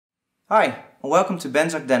Hi, and welcome to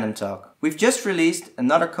BENZAK Denim Talk. We've just released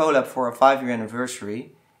another collab for our 5-year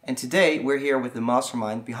anniversary, and today we're here with the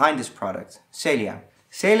mastermind behind this product, Celia.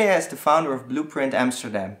 Celia is the founder of Blue Print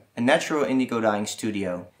Amsterdam, a natural indigo dyeing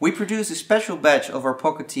studio. We produced a special batch of our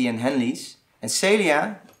pocket tee and Henleys, and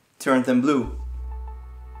Celia turned them blue.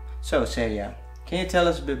 So Celia, can you tell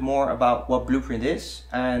us a bit more about what Blue Print is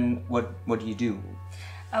and what do you do?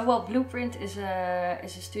 Well, Blue Print is a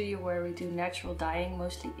studio where we do natural dyeing,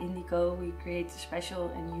 mostly indigo. We create special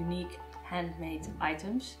and unique handmade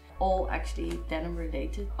items, all actually denim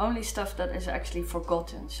related. Only stuff that is actually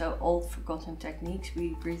forgotten, so old forgotten techniques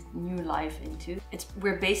we breathe new life into.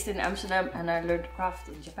 We're based in Amsterdam and I learned craft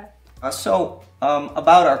in Japan.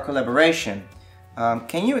 About our collaboration,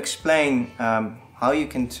 can you explain how you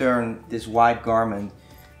can turn this white garment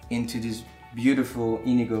into this beautiful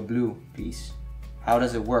indigo blue piece? How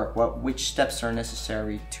does it work? Which steps are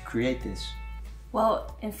necessary to create this?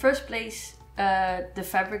 Well, in first place, the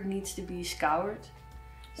fabric needs to be scoured.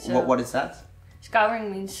 So what is that?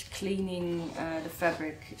 Scouring means cleaning the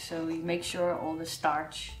fabric. So you make sure all the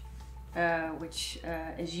starch, which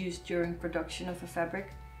is used during production of a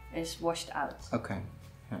fabric, is washed out. Okay.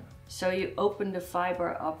 Yeah. So you open the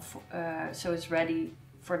fiber up so it's ready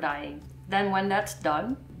for dyeing. Then when that's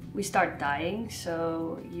done, we start dyeing.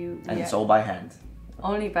 It's all by hand.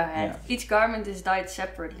 Only by hand. Yeah. Each garment is dyed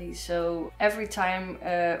separately, so every time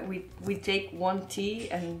we take one tee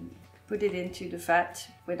and put it into the vat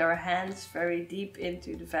with our hands very deep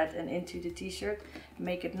into the vat and into the t-shirt,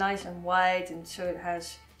 make it nice and white, and so it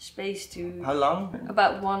has space to... How long?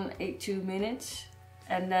 About 2 minutes,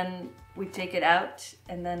 and then we take it out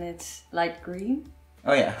and then it's light green.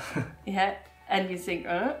 Oh yeah. Yeah, and you think,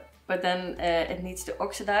 but then it needs to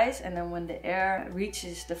oxidize, and then when the air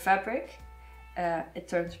reaches the fabric, it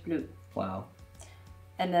turns blue. Wow.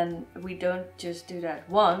 And then we don't just do that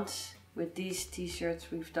once. With these t-shirts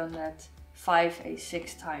we've done that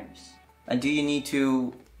 6 times. And do you need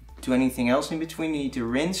to do anything else in between? You need to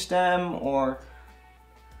rinse them, or?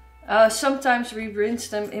 Sometimes we rinse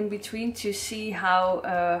them in between to see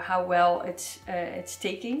how well it's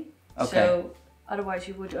taking. Okay. So otherwise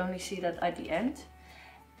you would only see that at the end.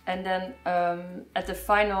 And then at the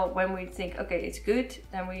final, when we think, okay, it's good,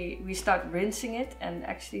 then we start rinsing it. And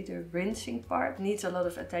actually the rinsing part needs a lot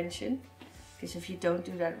of attention. Because if you don't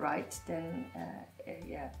do that right, then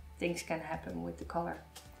things can happen with the color.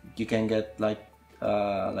 You can get like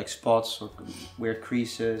spots or weird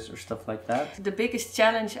creases or stuff like that. The biggest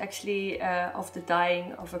challenge actually of the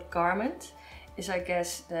dyeing of a garment is, I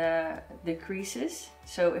guess, the creases.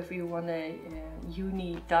 So if you want a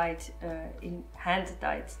uni-dyed,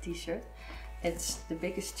 hand-dyed t-shirt, it's the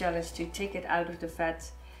biggest challenge to take it out of the vat.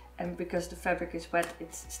 And because the fabric is wet,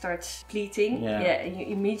 it starts pleating. Yeah, you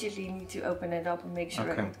immediately need to open it up and make sure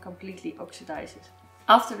it completely oxidizes.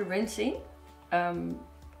 After the rinsing,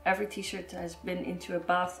 every t-shirt has been into a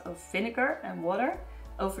bath of vinegar and water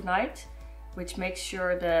overnight, which makes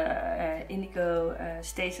sure the indigo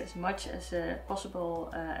stays as much as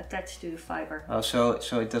possible attached to the fiber. Oh,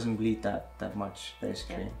 so it doesn't bleed that much,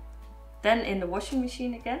 basically. Yeah. Then in the washing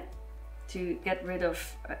machine again, to get rid of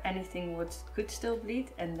anything what could still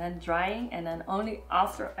bleed, and then drying, and then only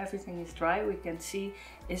after everything is dry we can see,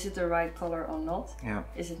 is it the right color or not. Yeah.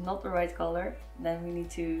 Is it not the right color, then we need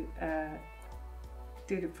to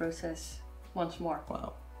do the process once more.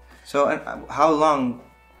 Wow. So how long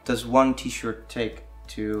does one t-shirt take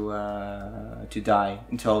to dye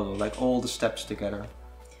in total, like all the steps together?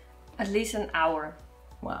 At least an hour.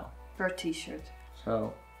 Wow. Per t-shirt.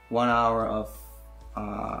 So 1 hour of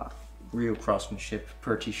real craftsmanship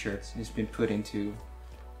per t-shirt has been put into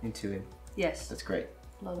it. Yes. That's great.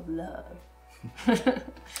 A lot of love.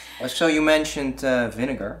 So you mentioned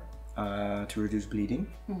vinegar to reduce bleeding.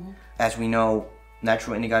 Mm-hmm. As we know,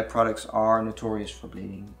 natural indigo products are notorious for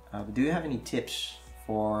bleeding. But do you have any tips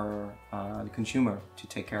for the consumer to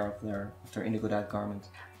take care of their indigo dyed garment?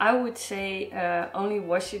 I would say only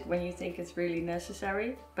wash it when you think it's really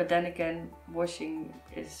necessary. But then again, washing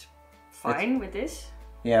is fine with this.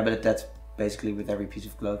 Yeah, but that's basically with every piece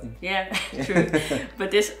of clothing. Yeah, true.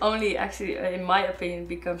 But this only actually, in my opinion,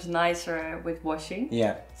 becomes nicer with washing.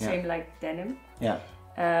 Yeah. Same like denim. Yeah.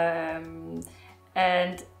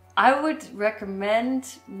 And I would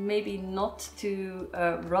recommend maybe not to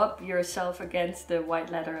rub yourself against the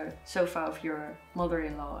white leather sofa of your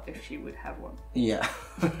mother-in-law if she would have one. Yeah,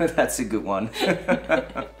 that's a good one.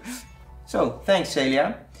 So, thanks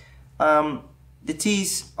Celia. The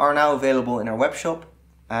tees are now available in our web shop.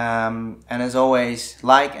 And as always,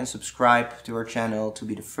 like and subscribe to our channel to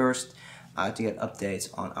be the first to get updates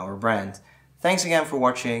on our brand. Thanks again for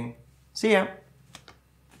watching. See ya!